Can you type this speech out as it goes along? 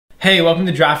Hey, welcome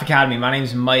to Draft Academy. My name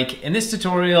is Mike. In this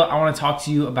tutorial, I want to talk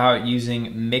to you about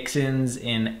using mixins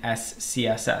in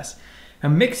SCSS. Now,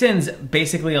 mixins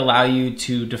basically allow you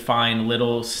to define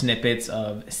little snippets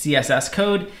of CSS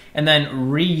code and then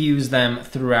reuse them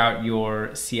throughout your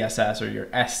CSS or your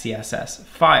SCSS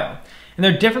file. And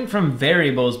they're different from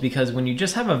variables because when you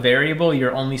just have a variable,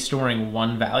 you're only storing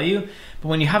one value. But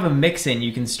when you have a mixin,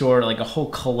 you can store like a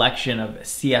whole collection of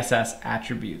CSS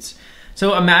attributes.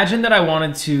 So imagine that I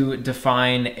wanted to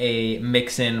define a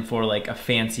mixin for like a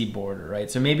fancy border,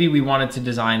 right? So maybe we wanted to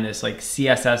design this like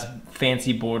CSS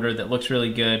fancy border that looks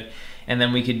really good, and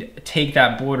then we could take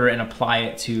that border and apply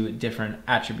it to different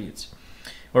attributes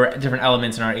or different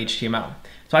elements in our HTML.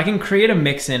 So I can create a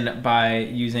mixin by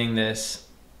using this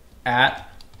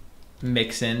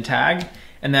 @mixin tag,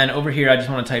 and then over here I just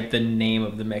want to type the name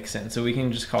of the mixin. So we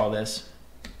can just call this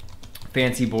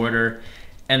fancy border.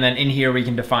 And then in here, we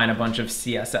can define a bunch of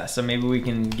CSS. So maybe we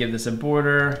can give this a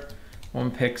border,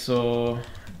 1 pixel,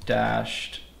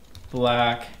 dashed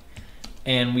black.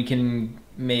 And we can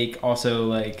make also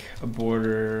like a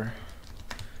border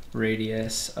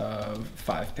radius of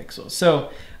 5 pixels.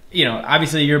 So, you know,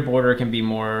 obviously your border can be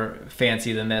more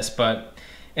fancy than this, but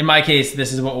in my case,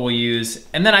 this is what we'll use.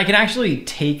 And then I can actually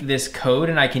take this code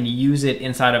and I can use it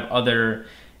inside of other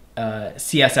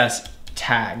CSS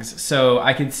tags. So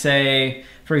I could say,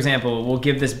 for example, we'll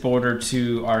give this border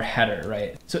to our header,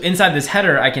 right? So inside this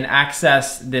header, I can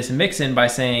access this mixin by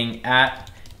saying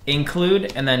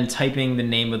 @include and then typing the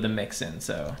name of the mixin.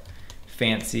 So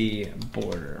fancy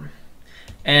border.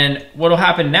 And what'll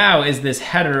happen now is this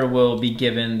header will be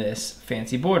given this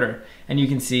fancy border. And you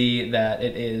can see that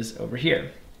it is over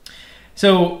here.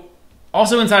 So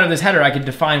also inside of this header, I could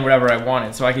define whatever I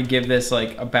wanted. So I could give this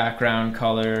like a background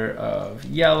color of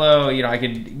yellow. You know, I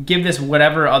could give this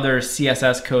whatever other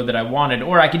CSS code that I wanted,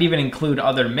 or I could even include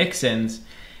other mixins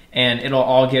and it'll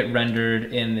all get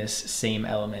rendered in this same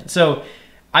element. So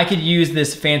I could use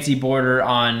this fancy border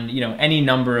on, you know, any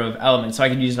number of elements. So I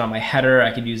could use it on my header,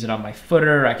 I could use it on my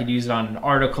footer, I could use it on an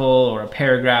article or a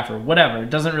paragraph or whatever. It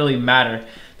doesn't really matter.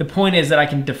 The point is that I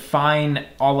can define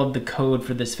all of the code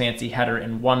for this fancy header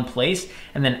in one place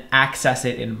and then access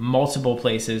it in multiple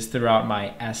places throughout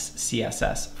my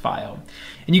SCSS file.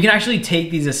 And you can actually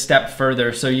take these a step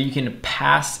further, so you can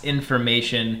pass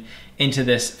information into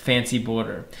this fancy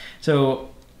border. So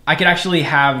I could actually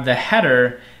have the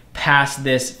header pass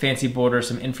this fancy border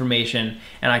some information,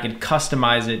 and I could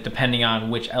customize it depending on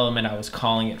which element I was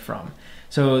calling it from.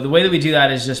 So the way that we do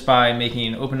that is just by making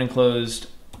an open and closed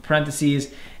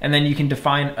parentheses, and then you can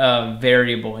define a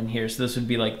variable in here. So this would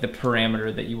be like the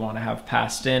parameter that you want to have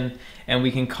passed in, and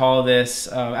we can call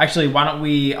this, actually, why don't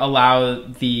we allow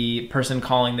the person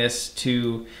calling this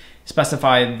to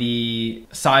specify the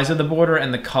size of the border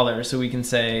and the color. So we can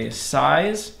say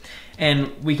size,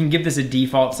 and we can give this a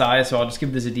default size. So I'll just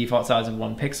give this a default size of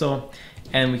 1 pixel.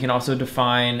 And we can also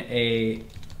define a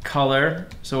color.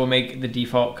 So we'll make the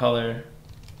default color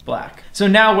black. So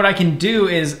now what I can do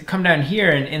is come down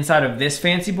here, and inside of this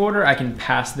fancy border, I can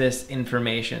pass this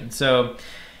information. So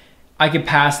I could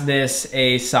pass this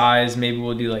a size, maybe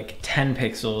we'll do like 10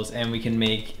 pixels, and we can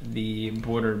make the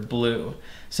border blue.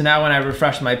 So now when I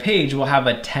refresh my page, we'll have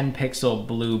a 10 pixel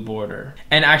blue border.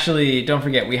 And actually, don't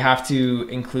forget, we have to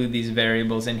include these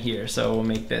variables in here. So we'll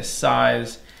make this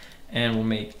size and we'll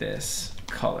make this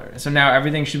color. So now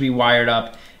everything should be wired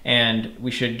up and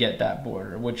we should get that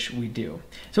border, which we do.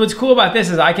 So what's cool about this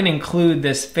is I can include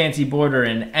this fancy border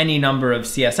in any number of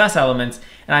CSS elements,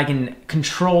 and I can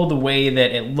control the way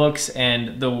that it looks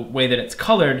and the way that it's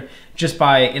colored just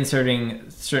by inserting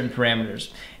certain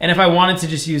parameters. And if I wanted to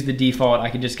just use the default,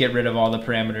 I could just get rid of all the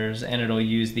parameters and it'll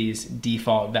use these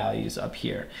default values up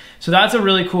here. So that's a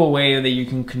really cool way that you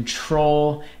can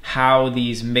control how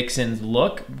these mixins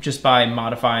look just by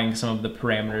modifying some of the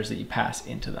parameters that you pass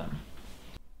into them.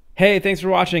 Hey, thanks for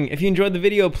watching. If you enjoyed the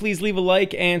video, please leave a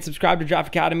like and subscribe to Draft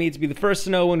Academy to be the first to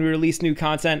know when we release new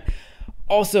content.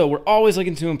 Also, we're always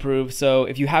looking to improve, so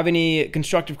if you have any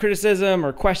constructive criticism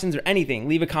or questions or anything,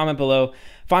 leave a comment below.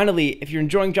 Finally, if you're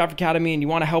enjoying Draft Academy and you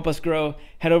want to help us grow,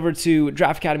 head over to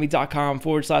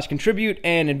draftacademy.com/contribute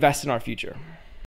and invest in our future.